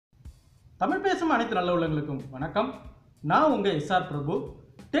தமிழ் பேசும் அனைத்து நல்ல உள்ளங்களுக்கும் வணக்கம். நான் உங்க எஸ்ஆர் பிரபு.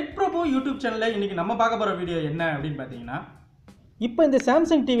 டெக் பிரபு யூடியூப் சேனலில் இன்னைக்கு நம்ம பார்க்க போகிற வீடியோ என்ன அப்படின்னு பார்த்தீங்கன்னா, இப்போ இந்த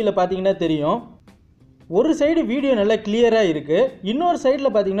சாம்சங் டிவியில் பார்த்தீங்கன்னா தெரியும், ஒரு சைடு வீடியோ நல்லா கிளியராக இருக்குது, இன்னொரு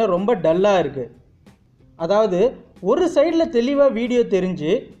சைடில் பார்த்தீங்கன்னா ரொம்ப டல்லாக இருக்குது. அதாவது ஒரு சைடில் தெளிவாக வீடியோ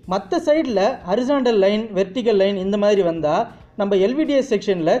தெரிஞ்சு மற்ற சைடில் ஹரிசாண்டல் லைன், வெர்டிக்கல் லைன் இந்த மாதிரி வந்தால் நம்ம எல்விடிஎஸ்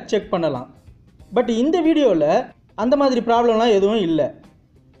செக்ஷனில் செக் பண்ணலாம். பட் இந்த வீடியோவில் அந்த மாதிரி ப்ராப்ளம்லாம் எதுவும் இல்லை.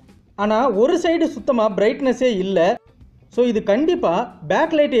 ஆனால் ஒரு சைடு சுத்தமாக பிரைட்னஸே இல்லை. ஸோ இது கண்டிப்பாக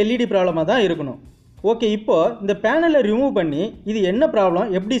பேக்லைட் எல்இடி ப்ராப்ளமாக தான் இருக்கணும். ஓகே, இப்போது இந்த பேனலை ரிமூவ் பண்ணி இது என்ன ப்ராப்ளம்,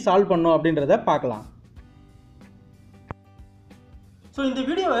 எப்படி சால்வ் பண்ணணும் அப்படின்றத பார்க்கலாம். ஸோ இந்த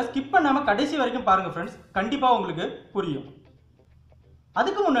வீடியோவை ஸ்கிப் பண்ணாமல் கடைசி வரைக்கும் பாருங்கள் ஃப்ரெண்ட்ஸ், கண்டிப்பாக உங்களுக்கு புரியும்.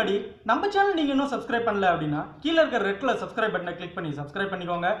 அதுக்கு முன்னாடி நம்ம சேனல் நீங்கள் இன்னும் சப்ஸ்கிரைப் பண்ணல அப்படின்னா கீழே இருக்கிற ரெட் கலர் சப்ஸ்கிரைப் பட்டனை கிளிக் பண்ணி சப்ஸ்கிரைப்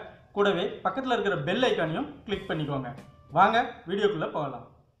பண்ணிக்கோங்க. கூடவே பக்கத்தில் இருக்கிற பெல் ஐக்கானையும் கிளிக் பண்ணிக்கோங்க. வாங்க வீடியோக்குள்ளே போகலாம்.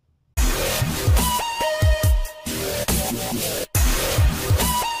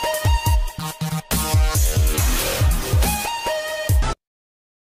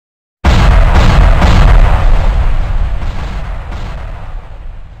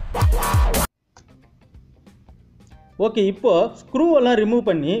 ஓகே, இப்போ ஸ்க்ரூவெல்லாம் ரிமூவ்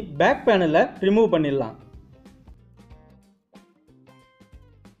பண்ணி பேக் பேனலை ரிமூவ் பண்ணிடலாம்.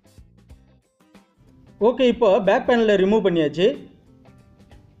 ஓகே, இப்போ பேக் பேனலை ரிமூவ் பண்ணியாச்சு.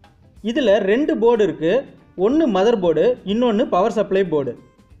 இதில் ரெண்டு போர்டு இருக்குது. ஒன்று மதர் போர்டு, இன்னொன்று பவர் சப்ளை போர்டு.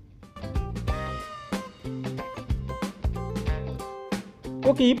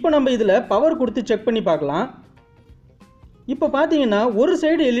 ஓகே, இப்போ நம்ம இதில் பவர் கொடுத்து செக் பண்ணி பார்க்கலாம். இப்போ பார்த்தீங்கன்னா ஒரு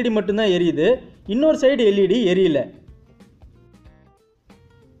சைடு எல்இடி மட்டும்தான் எரியுது, இன்னொரு சைடு எல்இடி எரியல.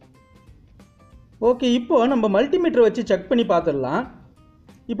 ஓகே, இப்போ நம்ம மல்டிமீட்டர் வச்சு செக் பண்ணி பார்த்துடலாம்.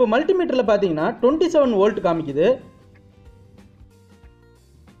 இப்போ மல்டிமீட்டரில் பார்த்தீங்கன்னா 27 வோல்ட் காமிக்குது.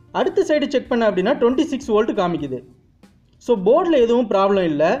 அடுத்த சைடு செக் பண்ண அப்படின்னா 26 வோல்ட் காமிக்குது. ஸோ போர்டில் எதுவும் ப்ராப்ளம்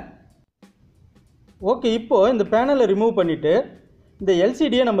இல்லை. ஓகே, இப்போது இந்த பேனலை ரிமூவ் பண்ணிவிட்டு இந்த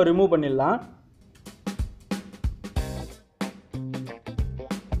எல்சிடியை நம்ம ரிமூவ் பண்ணிடலாம்.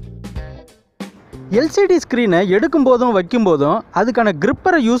 எல்சிடி ஸ்க்ரீனை எடுக்கும் போதும் வைக்கும் போதும் அதுக்கான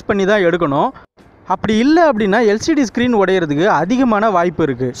கிரிப்பரை யூஸ் பண்ணி தான் எடுக்கணும். அப்படி இல்லை அப்படின்னா எல்சிடி ஸ்க்ரீன் உடையிறதுக்கு அதிகமான வாய்ப்பு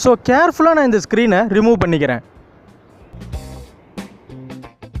இருக்குது. ஸோ கேர்ஃபுல்லாக நான் இந்த ஸ்க்ரீனை ரிமூவ் பண்ணிக்கிறேன்.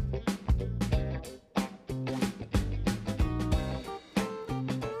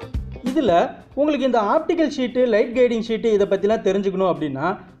 இதில் உங்களுக்கு இந்த optical sheet, light guiding sheet இதை பற்றிலாம் தெரிஞ்சுக்கணும் அப்படின்னா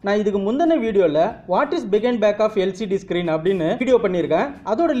நான் இதுக்கு முந்தின வீடியோவில் what is big and back of LCD screen அப்படின்னு வீடியோ பண்ணியிருக்கேன்.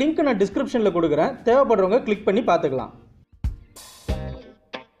 அதோட லிங்க் நான் டிஸ்கிரிப்ஷனில் கொடுக்குறேன், தேவைப்படுறவங்க கிளிக் பண்ணி பார்த்துக்கலாம்.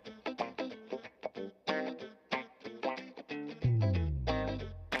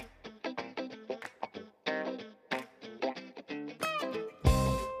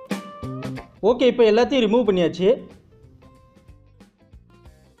 ஓகே, இப்போ எல்லாத்தையும் ரிமூவ் பண்ணியாச்சு.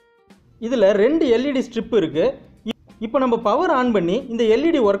 இதில் ரெண்டு எல்இடி ஸ்ட்ரிப் இருக்குது. இப்போ நம்ம பவர் ஆன் பண்ணி இந்த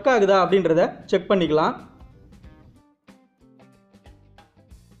எல்இடி ஒர்க் ஆகுதா அப்படின்றத செக் பண்ணிக்கலாம்.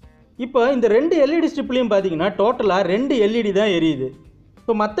 இப்போ இந்த ரெண்டு எல்இடி ஸ்ட்ரிப்லையும் பார்த்தீங்கன்னா டோட்டலாக ரெண்டு எல்இடி தான் எரியுது.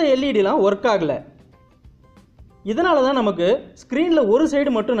 ஸோ மற்ற எல்இடிலாம் ஒர்க் ஆகலை. இதனால தான் நமக்கு ஸ்க்ரீனில் ஒரு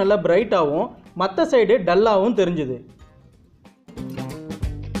சைடு மட்டும் நல்லா பிரைட்டாகவும் மற்ற சைடு டல்லாகவும் தெரிஞ்சுது.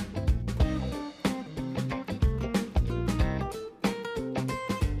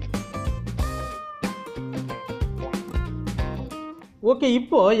 ஓகே,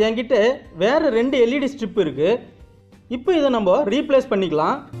 இப்போது என்கிட்ட வேறு ரெண்டு எல்இடி ஸ்ட்ரிப் இருக்குது. இப்போ இதை நம்ம ரீப்ளேஸ்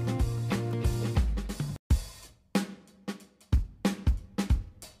பண்ணிக்கலாம்.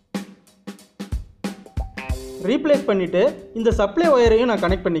 ரீப்ளேஸ் பண்ணிவிட்டு இந்த சப்ளை ஒயரையும் நான்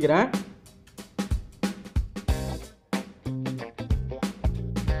கனெக்ட் பண்ணிக்கிறேன்.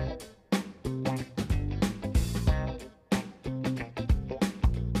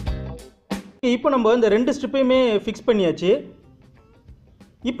 இப்போ நம்ம இந்த ரெண்டு ஸ்ட்ரிப்பையுமே ஃபிக்ஸ் பண்ணியாச்சு.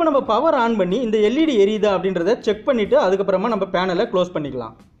 இப்போ நம்ம பவர் ஆன் பண்ணி இந்த எல்இடி எரியுதா அப்படின்றத செக் பண்ணிவிட்டு அதுக்கப்புறமா நம்ம பேனலை க்ளோஸ்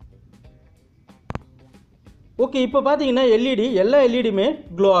பண்ணிக்கலாம். ஓகே, இப்போ பார்த்தீங்கன்னா எல்லா எல்இடியுமே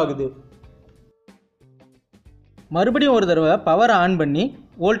க்ளோ ஆகுது. மறுபடியும் ஒரு தடவை பவரை ஆன் பண்ணி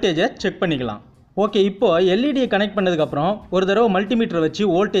வோல்டேஜை செக் பண்ணிக்கலாம். ஓகே, இப்போது எல்இடியை கனெக்ட் பண்ணதுக்கப்புறம் ஒரு தடவை மல்டிமீட்டரை வச்சு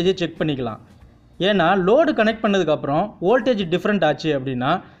வோல்டேஜை செக் பண்ணிக்கலாம். ஏன்னா லோடு கனெக்ட் பண்ணதுக்கப்புறம் வோல்டேஜ் டிஃப்ரெண்ட் ஆச்சு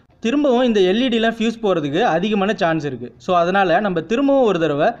அப்படின்னா திரும்பவும் இந்த எல்இடிலாம் ஃபியூஸ் போகிறதுக்கு அதிகமான சான்ஸ் இருக்குது. ஸோ அதனால் நம்ம திரும்பவும் ஒரு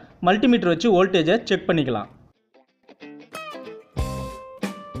தடவை மல்டிமீட்டர் வச்சு வோல்டேஜை செக் பண்ணிக்கலாம்.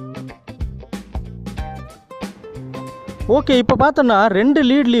 ஓகே, இப்போ பார்த்தோன்னா ரெண்டு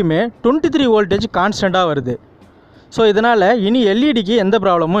லீட்லேயுமே 23 வோல்டேஜ் கான்ஸ்டண்ட்டாக வருது. ஸோ இதனால் இனி எல்இடிக்கு எந்த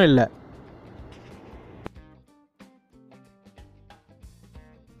ப்ராப்ளமும் இல்லை.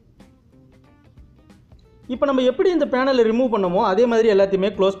 இப்போ நம்ம எப்படி இந்த பேனலை ரிமூவ் பண்ணோமோ அதே மாதிரி எல்லாத்தையுமே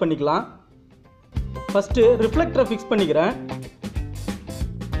க்ளோஸ் பண்ணிக்கலாம். ஃபஸ்ட்டு ரிஃப்ளெக்டரை ஃபிக்ஸ் பண்ணிக்கிறேன்.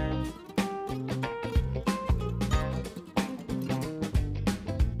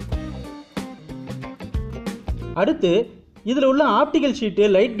 அடுத்து இதில் உள்ள optical sheet,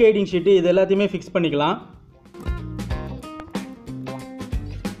 light guiding sheet இது எல்லாத்தையுமே ஃபிக்ஸ் பண்ணிக்கலாம்.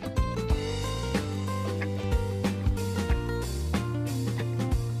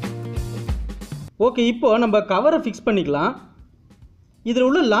 ஓகே, இப்போ நம்ம கவரை ஃபிக்ஸ் பண்ணிக்கலாம். இதில்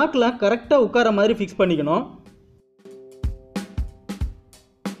உள்ள லாக்லாம் கரெக்டாக உட்கார மாதிரி ஃபிக்ஸ் பண்ணிக்கணும்.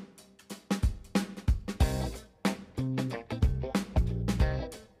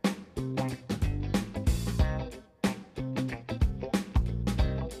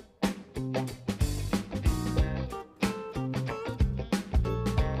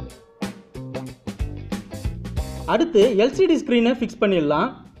 அடுத்து எல்சிடி ஸ்க்ரீனை ஃபிக்ஸ் பண்ணிடலாம்.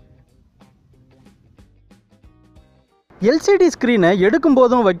 எல்சிடி ஸ்க்ரீனை எடுக்கும்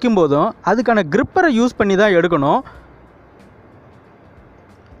போதும் வைக்கும் போதும் அதுக்கான கிரிப்பரை யூஸ் பண்ணி தான் எடுக்கணும்.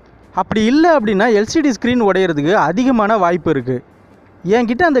 அப்படி இல்லை அப்படின்னா எல்சிடி ஸ்க்ரீன் உடையிறதுக்கு அதிகமான வாய்ப்பு இருக்குது.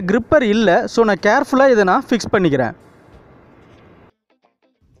 என்கிட்ட அந்த கிரிப்பர் இல்லை, ஸோ நான் கேர்ஃபுல்லாக இதை நான் ஃபிக்ஸ் பண்ணிக்கிறேன்.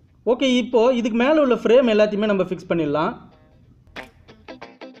 ஓகே, இப்போது இதுக்கு மேலே உள்ள ஃப்ரேம் எல்லாத்தையுமே நம்ம ஃபிக்ஸ் பண்ணிடலாம்.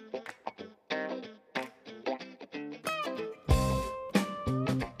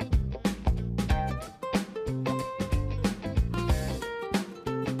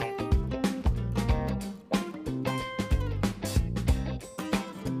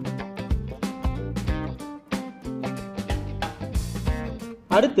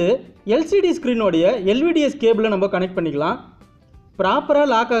 அடுத்து எல்சிடி ஸ்க்ரீனோடைய எல்விடிஎஸ் கேபிளை நம்ம கனெக்ட் பண்ணிக்கலாம். ப்ராப்பராக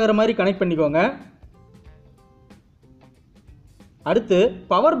லாக் ஆகிற மாதிரி கனெக்ட் பண்ணிக்கோங்க. அடுத்து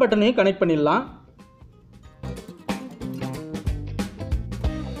பவர் பட்டனையும் கனெக்ட் பண்ணிடலாம்.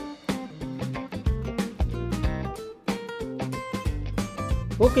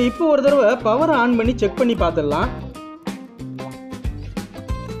 ஓகே, இப்போ ஒரு தடவை பவரை ஆன் பண்ணி செக் பண்ணி பார்த்துடலாம்.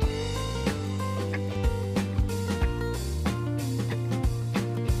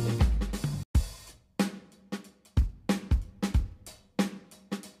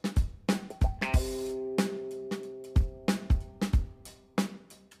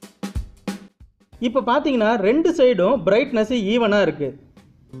 இப்போ பார்த்தீங்கன்னா ரெண்டு சைடும் பிரைட்னஸ் ஈவனாக இருக்குது.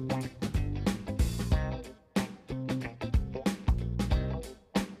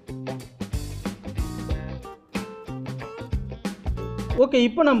 ஓகே,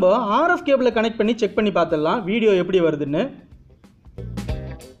 இப்போ நம்ம ஆர்எஃப் கேபிளை கனெக்ட் பண்ணி செக் பண்ணி பார்த்துடலாம் வீடியோ எப்படி வருதுன்னு.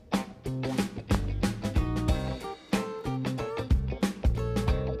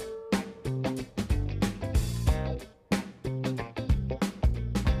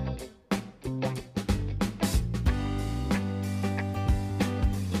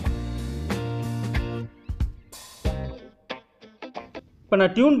 இப்போ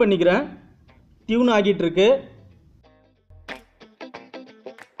நான் டியூன் பண்ணிக்கிறேன். டியூன் ஆகிட்டு இருக்கு.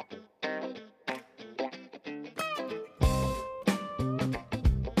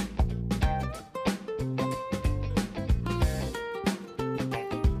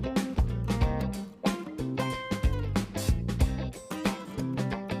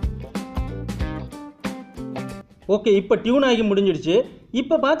 ஓகே, இப்போ டியூன் ஆகி முடிஞ்சிடுச்சு.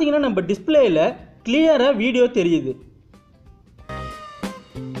 இப்போ பார்த்தீங்கன்னா நம்ம டிஸ்பிளேயில் கிளியராக வீடியோ தெரியுது.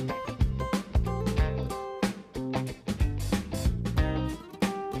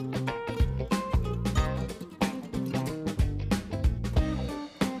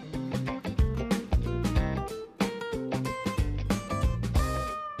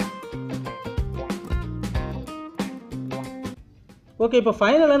 ஓகே, இப்போ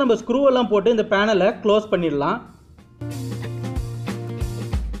ஃபைனலாக நம்ம ஸ்க்ரூவெல்லாம் போட்டு இந்த பேனலை க்ளோஸ் பண்ணிடலாம்.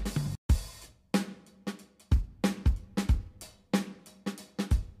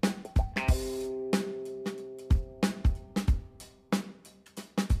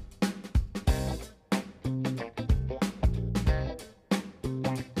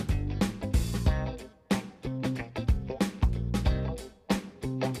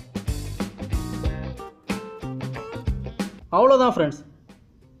 அவ்வளோதான் ஃப்ரெண்ட்ஸ்.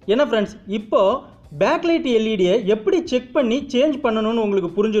 என்ன ஃப்ரெண்ட்ஸ், இப்போது பேக்லைட் எல்இடியை எப்படி செக் பண்ணி சேஞ்ச் பண்ணணும்னு உங்களுக்கு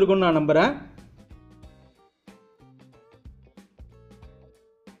புரிஞ்சிருக்கும்னு நான் நம்புகிறேன்.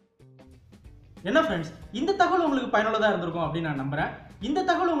 என்ன ஃப்ரெண்ட்ஸ், இந்த தகவல் உங்களுக்கு பயனுள்ளதாக இருந்திருக்கும் அப்படின்னு நான் நம்புகிறேன். இந்த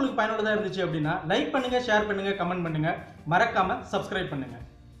தகவல் உங்களுக்கு பயனுள்ளதாக இருந்துச்சு அப்படின்னா லைக் பண்ணுங்கள், ஷேர் பண்ணுங்கள், கமெண்ட் பண்ணுங்கள், மறக்காமல் சப்ஸ்கிரைப் பண்ணுங்கள்.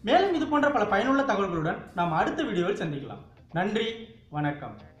 மேலும் இது போன்ற பல பயனுள்ள தகவல்களுடன் நாம் அடுத்த வீடியோவில் சந்திக்கலாம். நன்றி,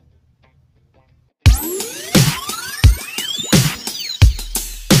 வணக்கம்.